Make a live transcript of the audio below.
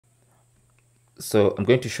So I'm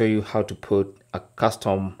going to show you how to put a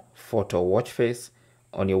custom photo watch face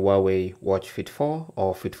on your Huawei Watch Fit 4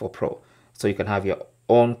 or Fit 4 Pro. So you can have your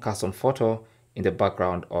own custom photo in the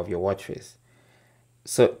background of your watch face.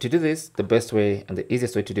 So to do this, the best way and the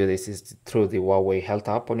easiest way to do this is through the Huawei Health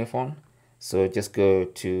app on your phone. So just go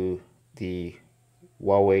to the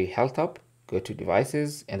Huawei Health app, go to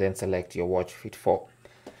devices, and then select your Watch Fit 4.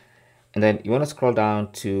 And then you want to scroll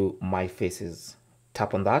down to My Faces.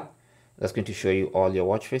 Tap on that. That's going to show you all your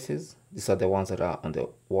watch faces. These are the ones that are on the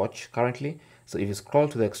watch currently. So if you scroll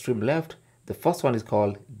to the extreme left, the first one is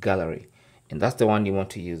called Gallery. And that's the one you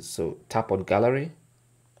want to use. So tap on Gallery.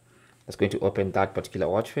 That's going to open that particular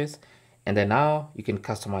watch face. And then now you can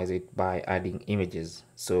customize it by adding images.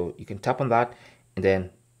 So you can tap on that, and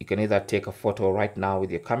then you can either take a photo right now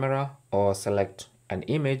with your camera or select an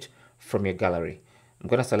image from your gallery. I'm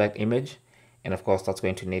going to select image, and of course that's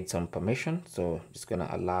going to need some permission. So I'm just going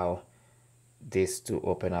to allow this to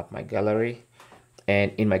open up my gallery,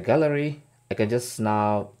 and in my gallery I can just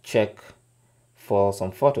now check for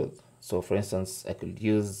some photos. So for instance, I could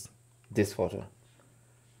use this photo.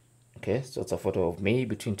 Okay, so it's a photo of me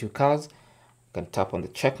between two cars. I can tap on the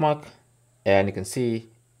check mark, and you can see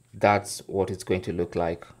that's what it's going to look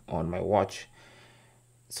like on my watch.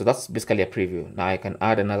 So that's basically a preview. Now I can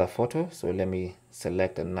add another photo. So let me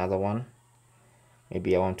select another one.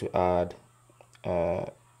 Maybe I want to add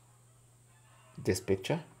this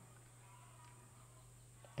picture,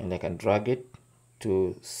 and I can drag it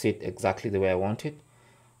to sit exactly the way I want it,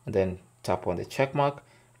 and then tap on the check mark.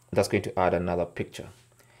 That's going to add another picture.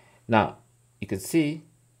 Now you can see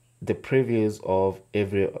the previews of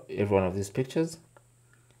every one of these pictures.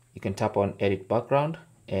 You can tap on edit background,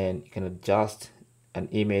 and you can adjust an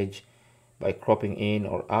image by cropping in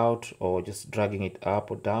or out, or just dragging it up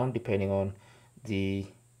or down depending on the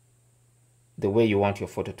way you want your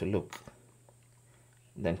photo to look.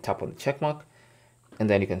 Then tap on the check mark, and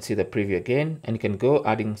then you can see the preview again, and you can go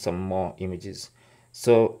adding some more images.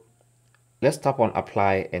 So let's tap on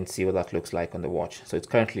apply and see what that looks like on the watch. So it's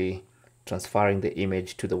currently transferring the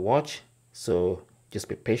image to the watch, so just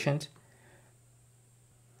be patient,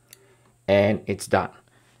 and it's done.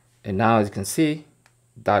 And now as you can see,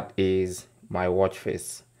 that is my watch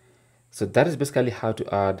face. So that is basically how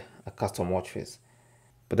to add a custom watch face.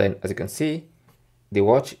 But then as you can see, the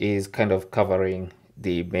watch is kind of covering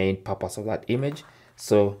the main purpose of that image.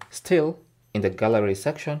 So still in the gallery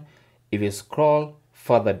section, if you scroll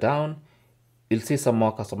further down, you'll see some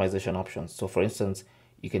more customization options. So for instance,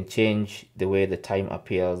 you can change the way the time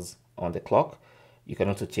appears on the clock. You can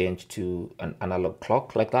also change to an analog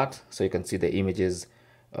clock like that, so you can see the images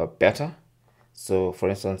better. So for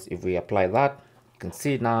instance, if we apply that, you can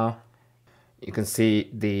see now, you can see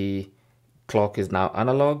the clock is now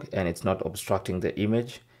analog and it's not obstructing the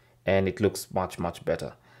image, and it looks much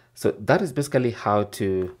better. So that is basically how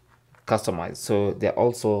to customize. So there are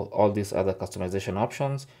also all these other customization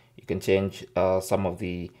options. You can change some of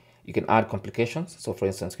the, you can add complications. So for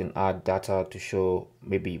instance, you can add data to show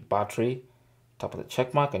maybe battery. Tap on the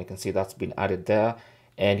check mark, and you can see that's been added there,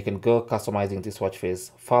 and you can go customizing this watch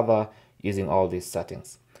face further using all these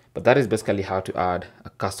settings. But that is basically how to add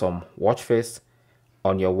a custom watch face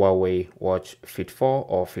on your Huawei Watch Fit 4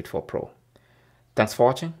 or Fit 4 Pro. Thanks for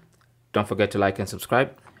watching. Don't forget to like and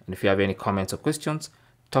subscribe, and if you have any comments or questions,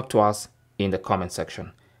 talk to us in the comment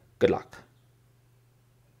section. Good luck.